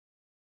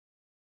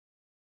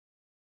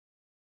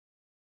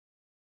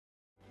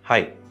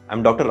Hi,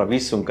 I'm Dr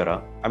Raveesh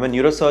Sunkara. I'm a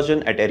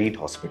neurosurgeon at Arete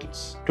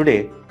Hospitals.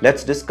 Today,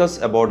 let's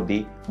discuss about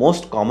the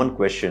most common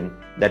question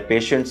that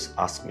patients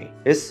ask me.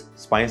 Is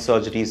spine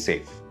surgery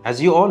safe? As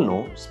you all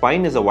know,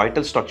 spine is a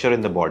vital structure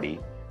in the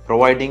body,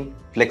 providing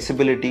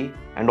flexibility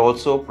and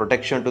also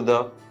protection to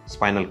the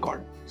spinal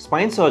cord.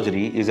 Spine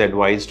surgery is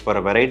advised for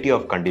a variety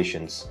of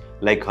conditions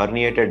like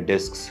herniated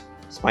discs,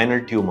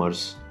 spinal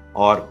tumors,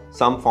 or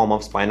some form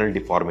of spinal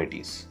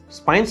deformities.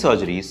 Spine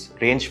surgeries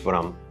range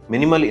from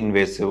minimal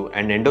invasive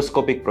and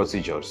endoscopic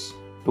procedures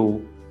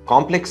to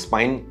complex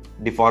spine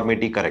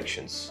deformity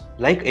corrections.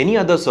 Like any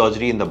other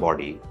surgery in the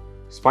body,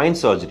 spine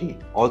surgery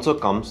also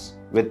comes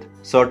with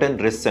certain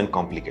risks and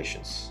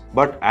complications.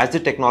 But as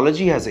the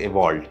technology has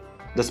evolved,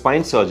 the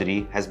spine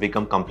surgery has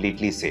become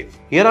completely safe.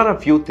 Here are a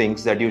few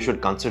things that you should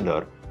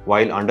consider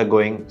while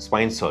undergoing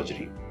spine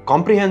surgery.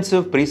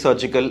 Comprehensive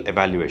pre-surgical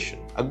evaluation.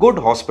 A good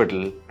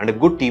hospital and a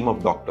good team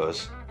of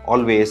doctors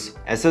always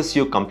assess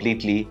you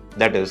completely,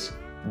 that is,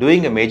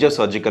 doing a major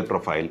surgical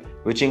profile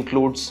which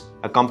includes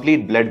a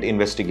complete blood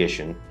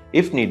investigation.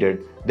 If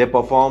needed, they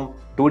perform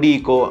 2D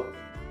echo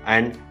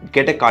and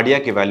get a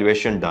cardiac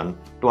evaluation done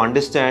to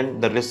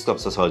understand the risks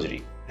of the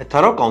surgery. A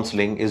thorough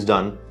counseling is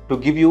done to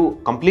give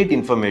you complete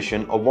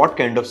information of what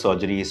kind of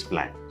surgery is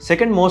planned.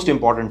 Second most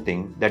important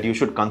thing that you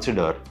should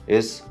consider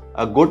is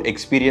a good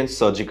experienced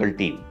surgical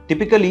team.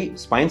 Typically,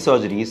 spine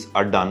surgeries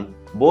are done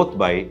both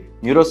by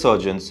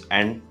neurosurgeons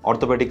and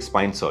orthopaedic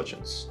spine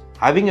surgeons.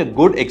 Having a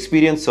good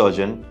experienced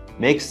surgeon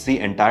makes the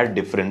entire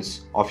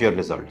difference of your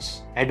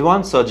results.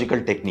 Advanced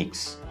surgical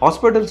techniques.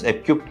 Hospitals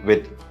equipped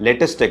with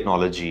latest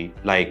technology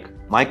like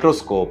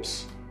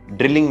microscopes,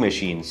 drilling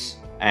machines,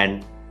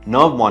 and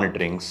nerve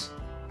monitorings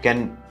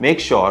can make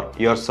sure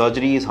your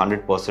surgery is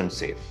 100%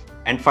 safe.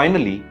 And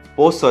finally,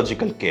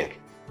 post-surgical care.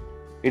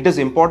 It is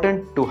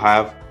important to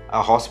have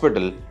a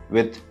hospital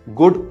with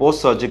good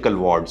post-surgical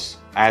wards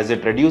as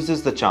it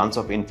reduces the chance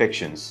of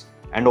infections,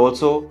 and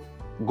also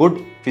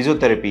good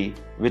physiotherapy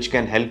which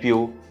can help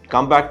you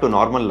come back to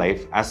normal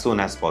life as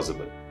soon as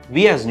possible.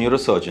 We as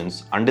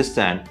neurosurgeons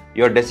understand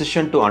your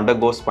decision to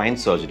undergo spine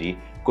surgery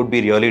could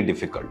be really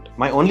difficult.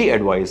 My only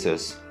advice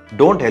is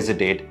don't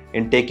hesitate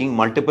in taking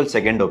multiple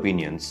second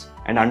opinions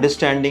and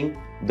understanding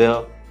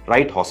the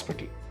right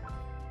hospital.